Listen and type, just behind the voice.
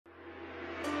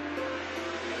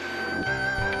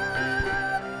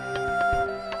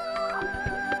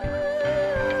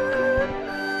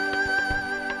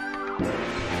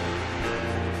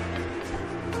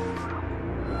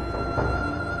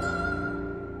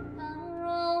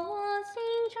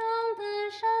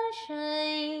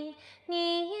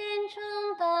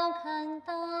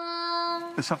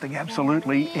There's something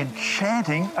absolutely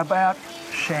enchanting about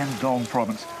Shandong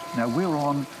province. Now, we're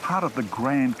on part of the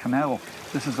Grand Canal.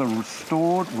 This is a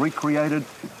restored, recreated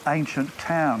ancient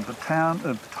town, the town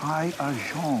of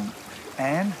Taizhong.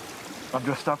 And I'm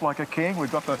dressed up like a king.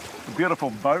 We've got the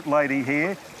beautiful boat lady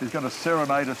here who's going to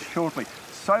serenade us shortly.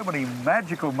 So many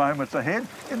magical moments ahead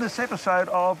in this episode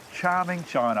of Charming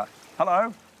China.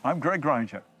 Hello, I'm Greg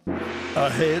Granger.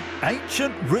 Ahead,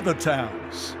 ancient river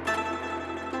towns.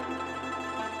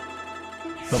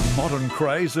 The modern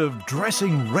craze of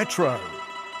dressing retro.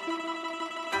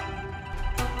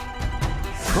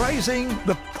 Praising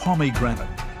the pomegranate.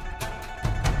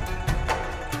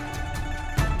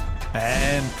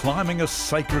 And climbing a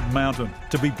sacred mountain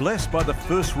to be blessed by the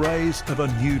first rays of a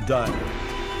new day.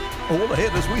 All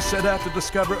ahead as we set out to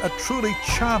discover a truly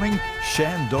charming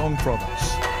Shandong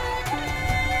province.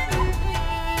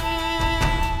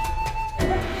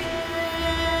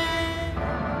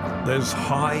 There's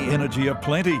high energy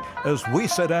aplenty as we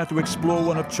set out to explore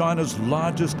one of China's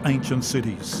largest ancient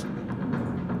cities.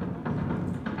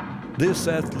 This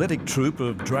athletic troupe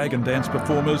of dragon dance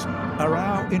performers are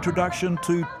our introduction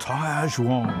to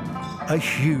Taizhong, a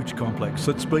huge complex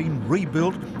that's been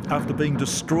rebuilt after being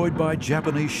destroyed by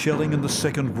Japanese shelling in the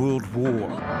Second World War.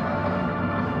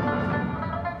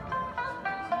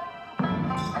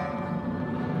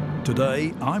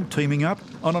 Today, I'm teaming up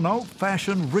on an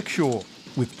old-fashioned rickshaw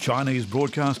with Chinese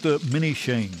broadcaster Minnie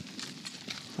Sheen.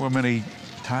 Well, Minnie,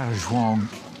 Taizhong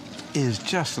is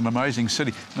just an amazing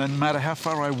city. No matter how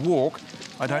far I walk,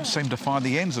 I don't seem to find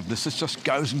the ends of this. It just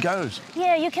goes and goes.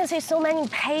 Yeah, you can see so many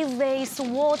paveways,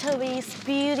 waterways,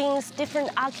 buildings, different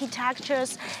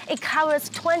architectures. It covers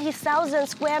 20,000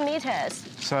 square meters.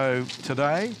 So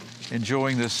today,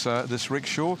 enjoying this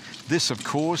rickshaw. This, of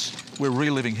course, we're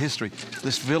reliving history.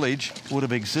 This village would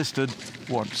have existed,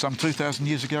 what, some 2,000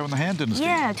 years ago in the Han Dynasty?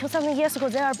 Yeah, 2,000 years ago,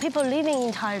 there are people living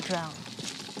in Taizhong.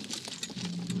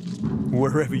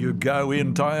 Wherever you go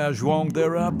in Taizhong,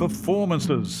 there are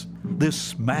performances.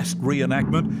 This masked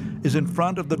reenactment is in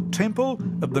front of the Temple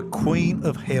of the Queen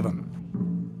of Heaven.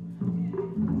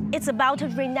 It's about a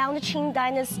renowned Qing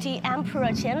Dynasty Emperor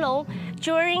Qianlong.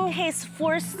 During his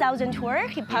 4,000 tour,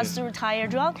 he passed through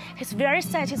Taizhong. He's very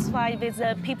satisfied with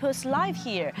the people's life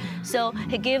here. So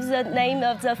he gives the name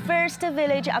of the first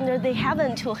village under the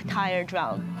heaven to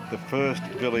Taizhong. The first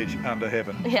village under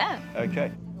heaven? Yeah.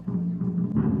 Okay.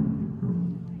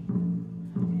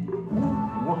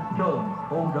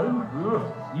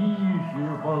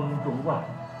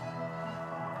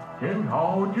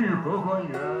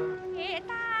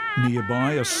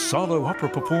 Nearby, a solo opera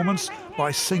performance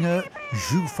by singer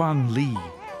Zhu Fang Li.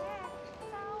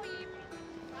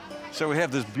 So we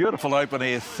have this beautiful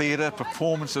open-air theatre,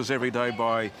 performances every day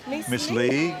by Miss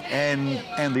Li,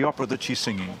 and the opera that she's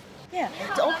singing. Yeah,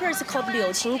 the opera is called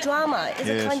Liuqing drama. It's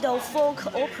a kind of folk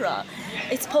opera.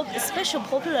 It's especially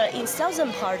popular in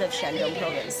southern part of Shandong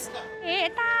province.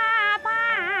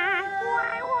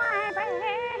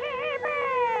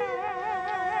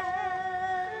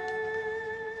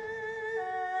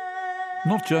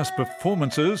 Not just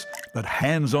performances, but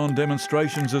hands-on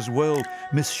demonstrations as well.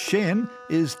 Miss Shen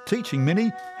is teaching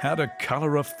Minnie how to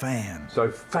colour a fan. So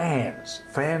fans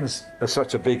are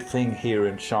such a big thing here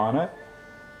in China.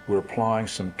 We're applying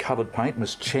some coloured paint.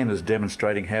 Miss Chen is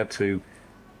demonstrating how to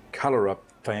colour a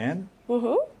fan.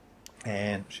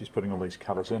 And she's putting all these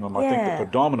colours in. And I think the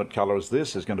predominant colour is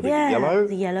this, is going to be the yellow.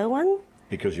 The yellow one.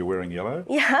 Because you're wearing yellow.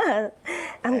 Yeah.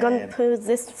 I'm going to put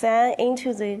this fan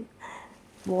into the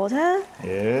water.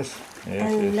 Yes.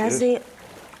 And let the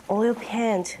oil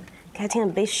paint getting a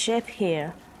big shape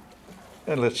here.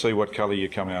 And let's see what colour you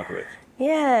come out with.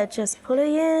 Yeah, just put it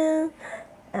in.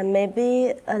 And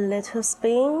maybe a little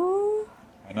spin.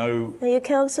 I know. And you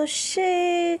can also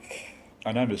shake.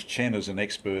 I know Miss Chen is an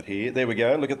expert here. There we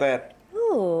go, look at that.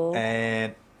 Ooh.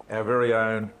 And our very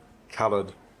own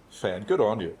coloured fan. Good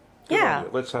on you. Good on you.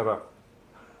 Let's have a...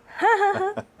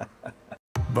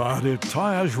 But if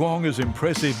Taizhong is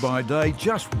impressive by day,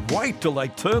 just wait till they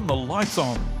turn the lights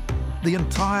on. The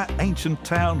entire ancient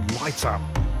town lights up.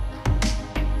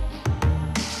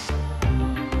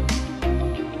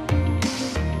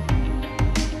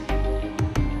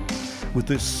 With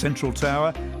this central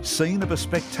tower, scene of a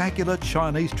spectacular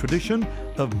Chinese tradition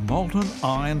of molten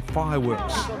iron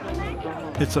fireworks.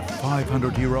 It's a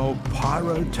 500-year-old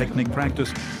pyrotechnic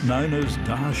practice known as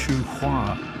Da Shu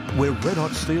Hua, where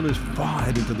red-hot steel is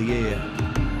fired into the air.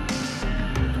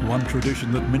 One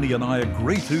tradition that Minnie and I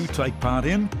agree to take part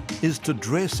in is to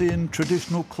dress in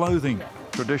traditional clothing.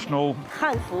 traditional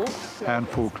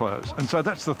Hanfu clothes. And so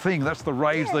that's the thing, that's the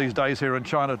rage these days here in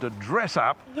China, to dress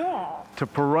up, to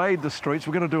parade the streets.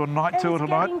 We're going to do a night tour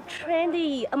tonight. It's getting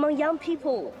trendy among young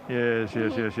people. Yes.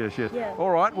 Yeah.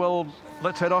 All right, well,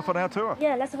 let's head off on our tour.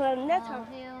 Yeah, let's go on that tour.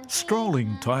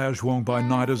 Strolling Taizhuang by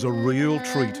night is a real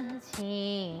treat.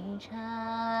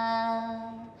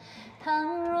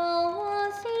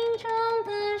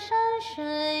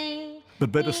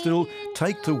 But better still,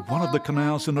 take to one of the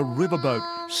canals in a riverboat,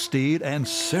 steered and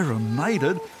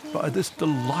serenaded by this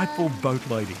delightful boat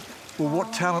lady. Well,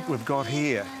 what talent we've got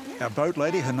here. Our boat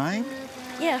lady, her name?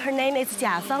 Yeah, her name is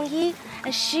Jia Fangyi,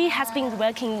 and she has been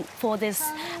working for this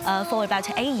for about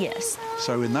 8 years.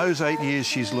 So in those 8 years,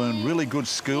 she's learned really good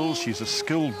skills. She's a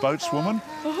skilled boatswoman,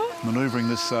 manoeuvring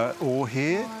this oar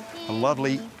here, a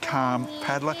lovely, calm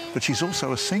paddler, but she's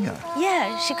also a singer.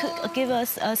 Yeah, she could give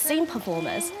us a sing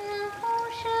performance.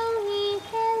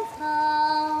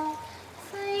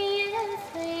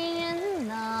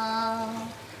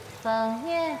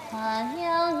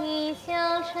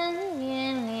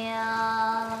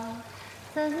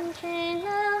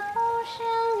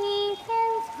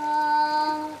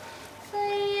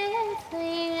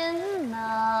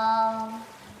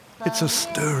 It's a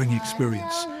stirring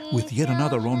experience, with yet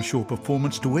another onshore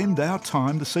performance to end our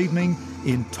time this evening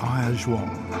in Taizhuang.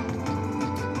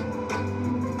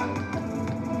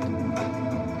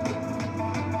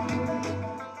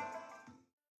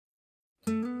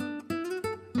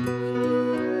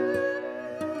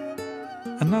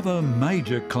 Another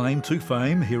major claim to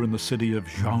fame here in the city of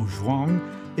Zhaozhuang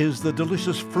is the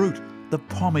delicious fruit, the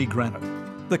pomegranate.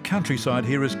 The countryside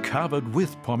here is covered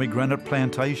with pomegranate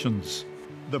plantations.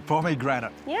 The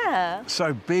pomegranate. Yeah.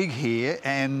 So big here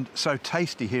and so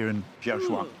tasty here in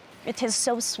Zhaozhuang. It is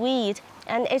so sweet,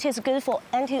 and it is good for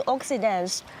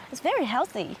antioxidants. It's very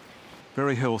healthy.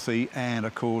 Very healthy, and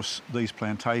of course these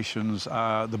plantations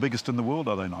are the biggest in the world,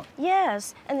 are they not?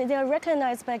 Yes, and they are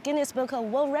recognized by Guinness Book of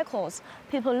World Records.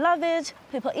 People love it,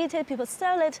 people eat it, people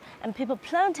sell it, and people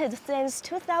plant it since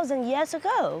 2,000 years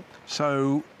ago.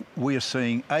 So we are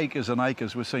seeing acres and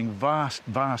acres, we're seeing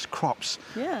vast crops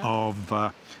of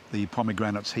the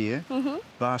pomegranates here,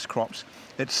 vast crops.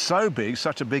 It's so big,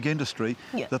 such a big industry,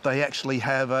 that they actually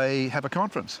have a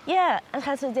conference. Yeah, it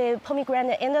has the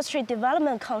Pomegranate Industry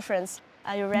Development Conference.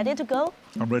 Are you ready to go?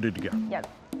 I'm ready to go. Yeah.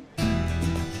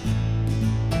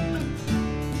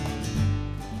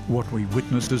 What we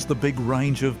witnessed is the big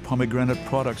range of pomegranate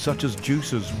products such as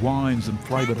juices, wines and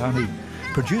flavoured honey,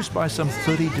 produced by some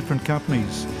 30 different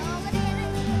companies.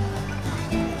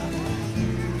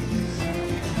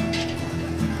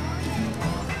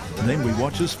 And then we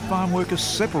watch as farm workers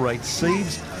separate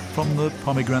seeds from the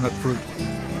pomegranate fruit.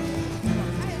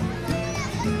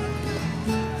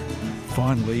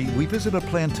 Finally, we visit a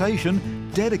plantation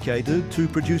dedicated to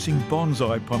producing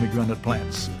bonsai pomegranate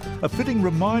plants, a fitting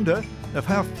reminder of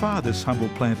how far this humble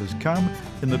plant has come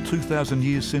in the 2,000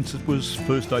 years since it was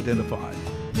first identified.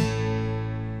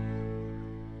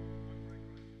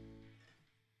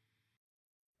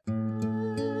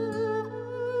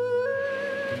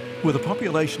 With a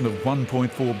population of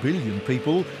 1.4 billion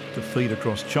people to feed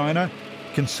across China,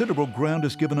 considerable ground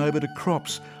is given over to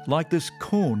crops like this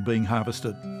corn being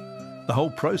harvested. The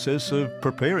whole process of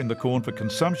preparing the corn for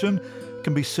consumption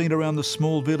can be seen around the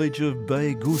small village of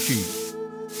Beigushi.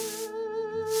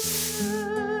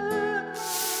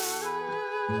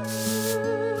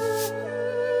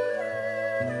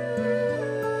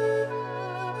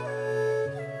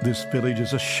 This village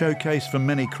is a showcase for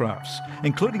many crafts,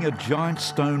 including a giant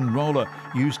stone roller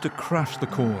used to crush the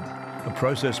corn, a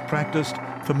process practiced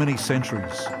for many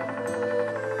centuries.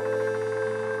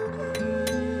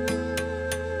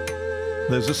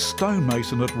 There's a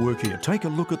stonemason at work here. Take a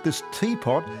look at this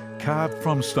teapot carved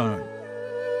from stone.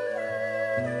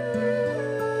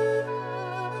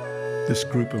 This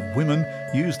group of women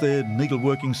use their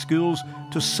needleworking skills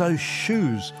to sew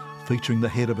shoes featuring the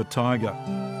head of a tiger.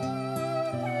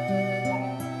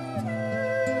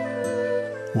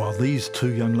 While these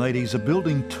two young ladies are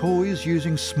building toys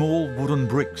using small wooden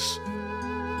bricks.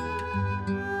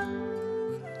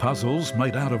 Puzzles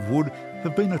made out of wood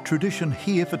have been a tradition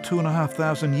here for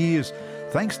 2,500 years,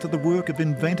 thanks to the work of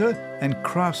inventor and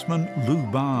craftsman Lu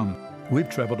Ban. We've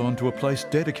travelled on to a place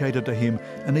dedicated to him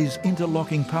and his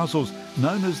interlocking puzzles,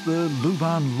 known as the Lu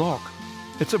Ban lock.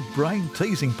 It's a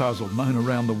brain-teasing puzzle known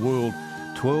around the world.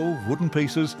 12 wooden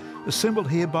pieces assembled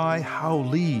here by Hao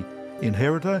Li,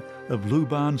 inheritor of Lu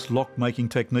Ban's lock-making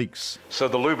techniques. So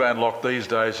the Lu Ban lock these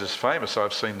days is famous.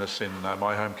 I've seen this in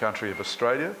my home country of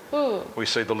Australia. We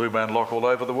see the Lu Ban lock all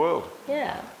over the world.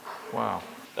 Yeah. Wow.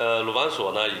 鲁班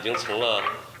锁呢已经成了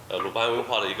鲁班文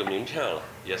化的一个名片了，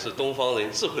也是东方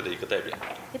人智慧的一个代表。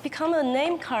It became a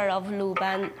name card of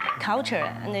Luban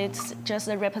culture, and it's just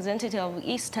a representative of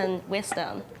Eastern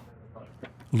wisdom.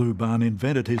 Luban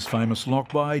invented his famous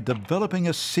lock by developing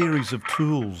a series of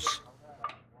tools.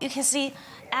 You can see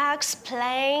axe,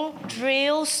 plane,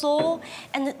 drill, saw,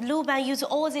 and Luban used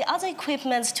all the other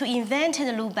equipments to invent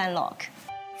the Luban lock.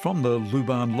 From the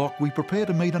Luban lock, we prepare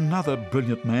to meet another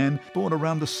brilliant man born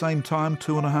around the same time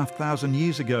 2,500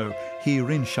 years ago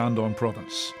here in Shandong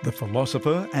province, the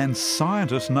philosopher and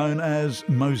scientist known as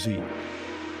Mozi.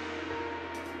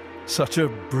 Such a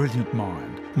brilliant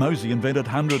mind. Mozi invented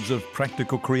hundreds of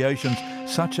practical creations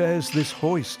such as this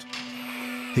hoist.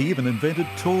 He even invented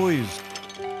toys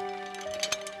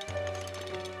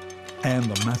and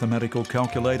the mathematical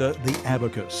calculator, the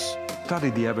abacus.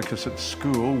 Studied the abacus at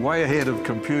school, way ahead of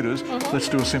computers. Let's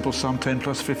do a simple sum, 10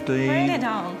 plus 15. Write it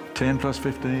down. 10 plus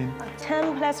 15.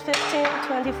 10 plus 15,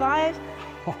 25.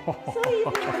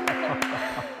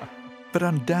 But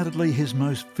undoubtedly his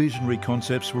most visionary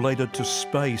concepts related to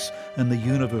space and the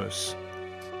universe.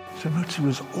 So Mozi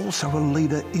was also a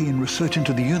leader in research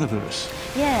into the universe.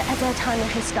 Yeah, at that time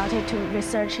he started to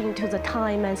research into the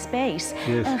time and space.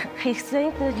 Yes. He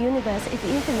thinks the universe is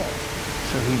infinite.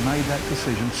 So he made that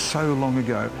decision so long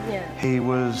ago. Yeah. He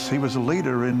was a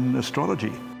leader in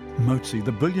astrology. Mozi,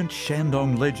 the brilliant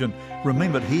Shandong legend,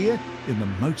 remembered here in the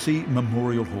Mozi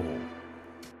Memorial Hall.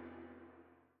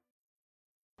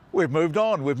 We've moved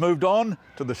on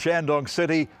to the Shandong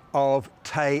city of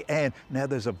Tai'an. Now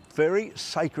there's a very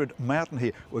sacred mountain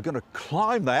here. We're going to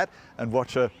climb that and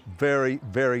watch a very,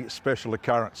 very special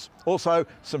occurrence. Also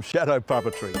some shadow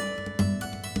puppetry.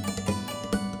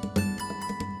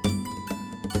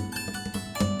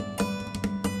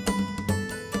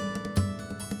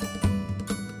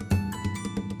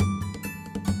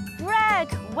 Greg,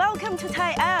 welcome to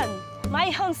Tai'an, my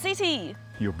home city.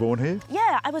 You were born here?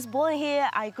 Yeah, I was born here,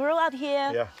 I grew up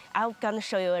here. Yeah. I'm gonna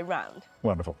show you around.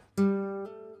 Wonderful.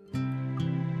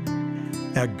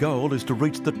 Our goal is to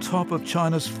reach the top of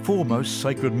China's foremost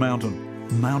sacred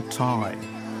mountain, Mount Tai.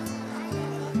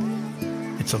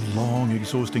 It's a long,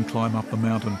 exhausting climb up the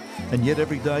mountain, and yet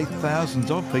every day thousands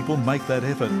of people make that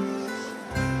effort.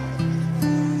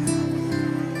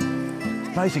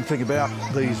 Amazing thing about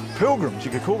these pilgrims,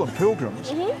 you could call them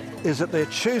pilgrims, is that they're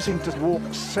choosing to walk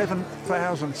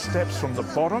 7,000 steps from the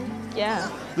bottom. Yeah.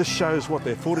 This shows what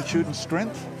their fortitude and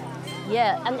strength.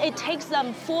 Yeah, and it takes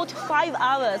them 4 to 5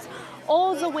 hours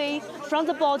all the way from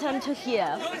the bottom to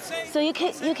here. So you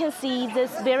can see the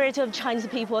spirit of Chinese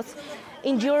people's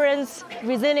endurance,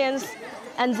 resilience,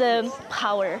 and the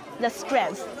power, the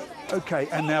strength. Okay,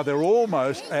 and now they're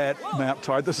almost at Mount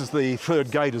Tai. This is the third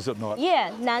gate, is it not?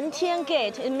 Yeah, Nantian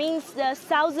Gate. It means the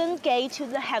 1,000th gate to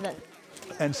the heaven.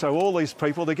 And so all these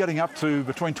people, they're getting up to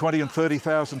between 20 and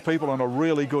 30,000 people on a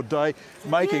really good day,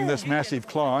 making this massive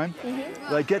climb.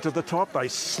 They get to the top, they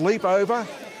sleep over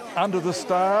under the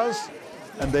stars,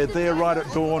 and they're there right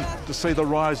at dawn to see the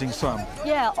rising sun.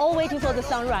 Yeah, all waiting for the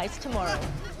sunrise tomorrow.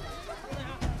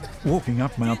 Walking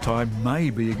up Mount Tai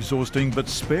may be exhausting, but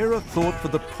spare a thought for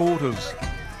the porters.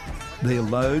 Their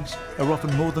loads are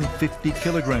often more than 50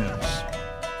 kilograms.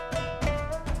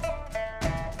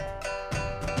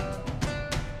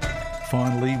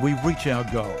 Finally, we reach our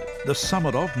goal, the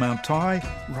summit of Mount Tai,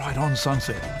 right on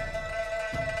sunset.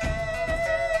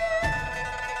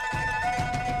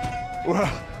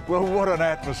 Well, what an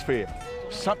atmosphere.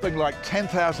 Something like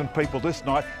 10,000 people this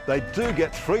night. They do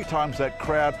get 3 times that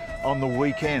crowd on the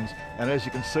weekends. And as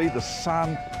you can see, the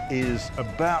sun is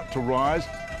about to rise.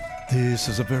 This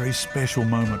is a very special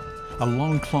moment. A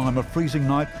long climb, a freezing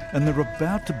night, and they're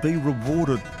about to be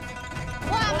rewarded.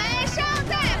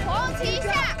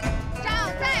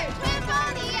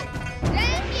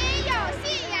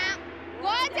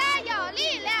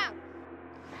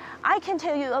 I can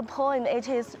tell you a poem. It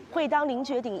is 会当凌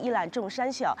绝顶，一览众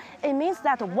山小. It means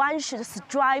that one should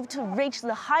strive to reach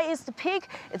the highest peak.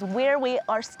 It's where we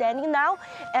are standing now.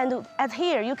 And at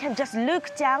here, you can just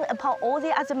look down upon all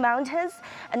the other mountains,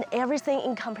 and everything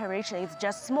in comparison is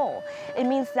just small. It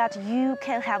means that you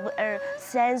can have a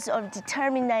sense of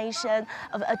determination,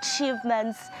 of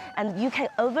achievements, and you can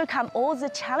overcome all the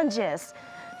challenges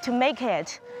to make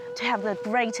it, to have the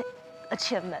great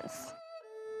achievements.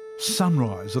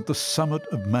 Sunrise at the summit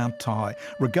of Mount Tai,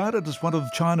 regarded as one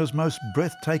of China's most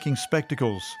breathtaking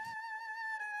spectacles.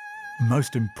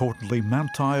 Most importantly, Mount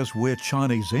Tai is where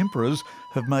Chinese emperors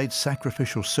have made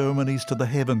sacrificial ceremonies to the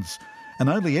heavens, and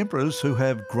only emperors who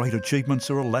have great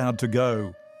achievements are allowed to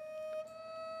go.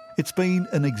 It's been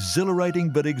an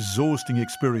exhilarating but exhausting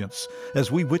experience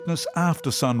as we witness after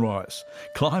sunrise,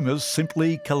 climbers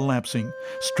simply collapsing,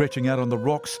 stretching out on the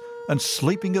rocks and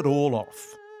sleeping it all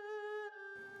off.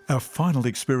 Our final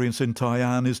experience in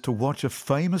Tai'an is to watch a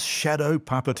famous shadow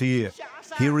puppeteer.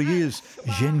 Here he is,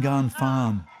 Zhengan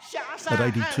Fan. At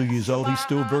 82 years old, he's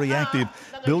still very active,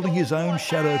 building his own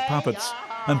shadow puppets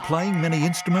and playing many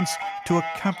instruments to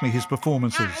accompany his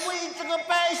performances.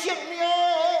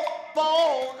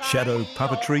 Shadow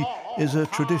puppetry is a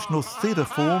traditional theatre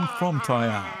form from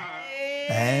Tai'an.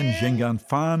 And Zhengan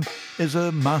Fan is a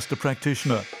master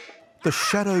practitioner. The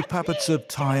shadow puppets of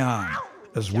Tai'an,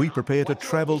 as we prepare to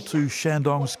travel to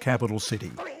Shandong's capital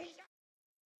city.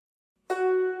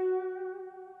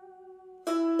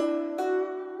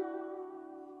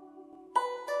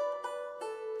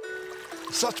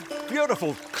 Such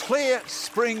beautiful, clear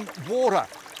spring water.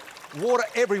 Water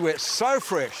everywhere, so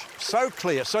fresh, so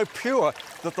clear, so pure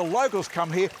that the locals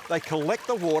come here, they collect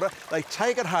the water, they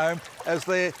take it home as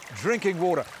their drinking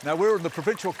water. Now we're in the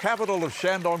provincial capital of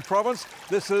Shandong province.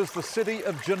 This is the city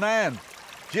of Jinan.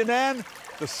 Jinan,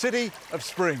 the city of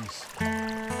springs.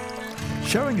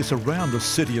 Showing us around the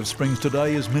city of springs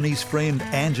today is Minnie's friend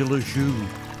Angela Zhu.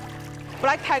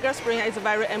 Black Tiger Spring is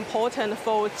very important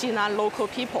for Jinan local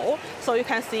people. So you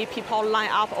can see people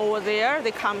line up over there. They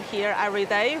come here every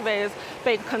day with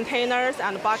big containers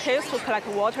and buckets to collect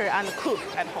water and cook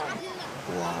at home.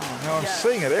 Wow, now I'm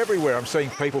seeing it everywhere. I'm seeing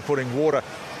people putting water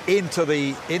into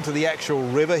the actual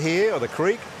river here, or the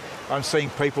creek. I'm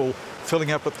seeing people filling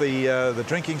up at the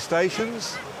drinking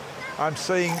stations. I'm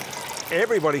seeing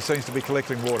everybody seems to be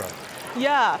collecting water.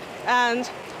 Yeah, and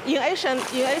in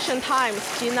ancient times,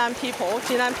 Jinan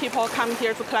people come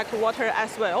here to collect water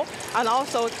as well. And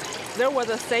also, there was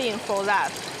a saying for that.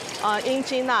 In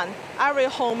Jinan, every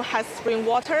home has spring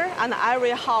water and every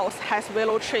house has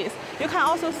willow trees. You can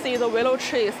also see the willow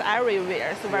trees everywhere.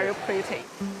 It's very pretty.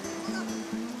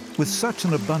 With such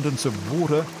an abundance of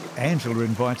water, Angela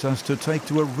invites us to take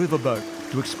to a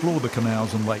riverboat to explore the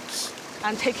canals and lakes.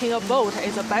 And taking a boat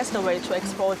is the best way to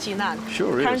explore Jinan.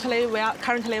 Sure is.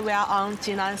 Currently we are on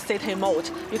Jinan City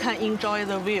Moat. You can enjoy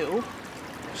the view.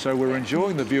 So we're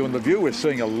enjoying the view, and the view we're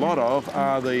seeing a lot of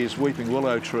are these weeping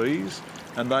willow trees,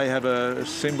 and they have a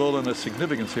symbol and a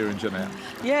significance here in Jinan.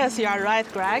 Yes, you are right,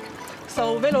 Greg.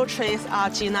 So willow trees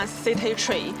are Jinan's city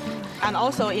tree. And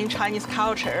also in Chinese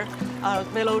culture,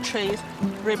 willow trees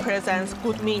represents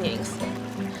good meanings.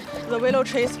 The willow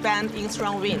trees bend in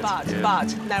strong wind,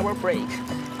 but never break.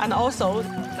 And also,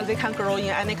 they can grow in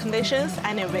any conditions,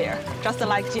 anywhere, just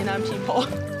like Jinan people.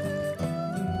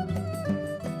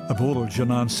 Of all of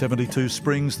Jinan's 72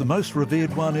 springs, the most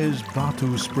revered one is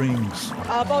Batu Springs.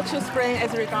 Batu Spring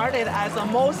is regarded as the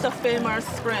most famous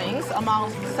springs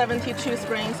among 72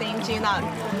 springs in Jinan.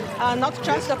 Not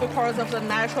just because of the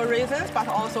natural reasons, but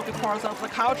also because of the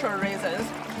cultural reasons.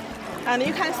 And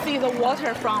you can see the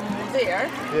water from there.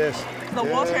 Yes. The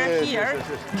water here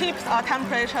keeps a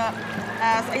temperature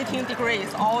as 18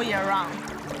 degrees all year round.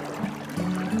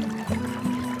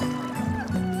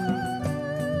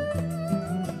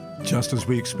 Just as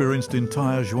we experienced in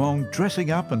Taizhuang,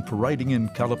 dressing up and parading in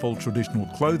colourful traditional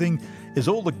clothing is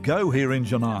all the go here in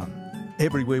Jinan.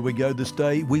 Everywhere we go this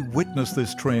day, we witness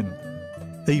this trend.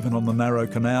 Even on the narrow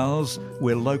canals,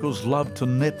 where locals love to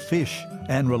net fish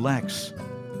and relax.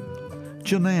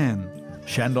 Jinan,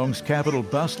 Shandong's capital,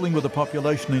 bustling with a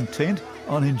population intent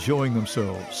on enjoying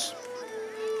themselves.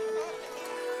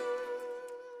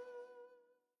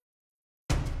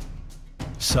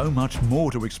 So much more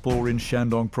to explore in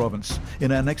Shandong province.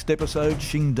 In our next episode,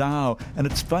 Qingdao and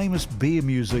its famous beer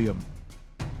museum.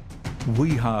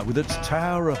 Weihai with its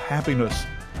Tower of Happiness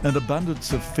and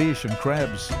abundance of fish and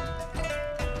crabs.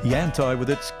 Yantai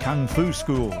with its Kung Fu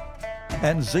school.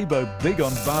 And Zibo big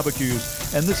on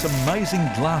barbecues and this amazing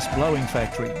glass blowing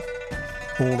factory.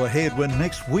 All ahead when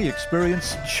next we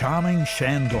experience charming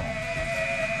Shandong.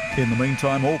 In the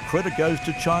meantime, all credit goes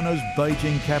to China's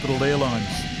Beijing Capital Airlines.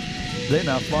 They're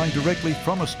now flying directly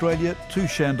from Australia to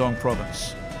Shandong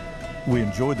province. We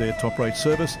enjoyed their top-rate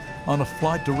service on a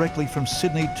flight directly from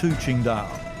Sydney to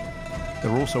Qingdao.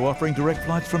 They're also offering direct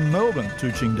flights from Melbourne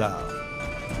to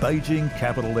Qingdao. Beijing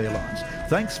Capital Airlines.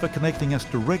 Thanks for connecting us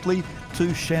directly to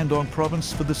Shandong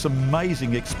province for this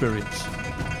amazing experience.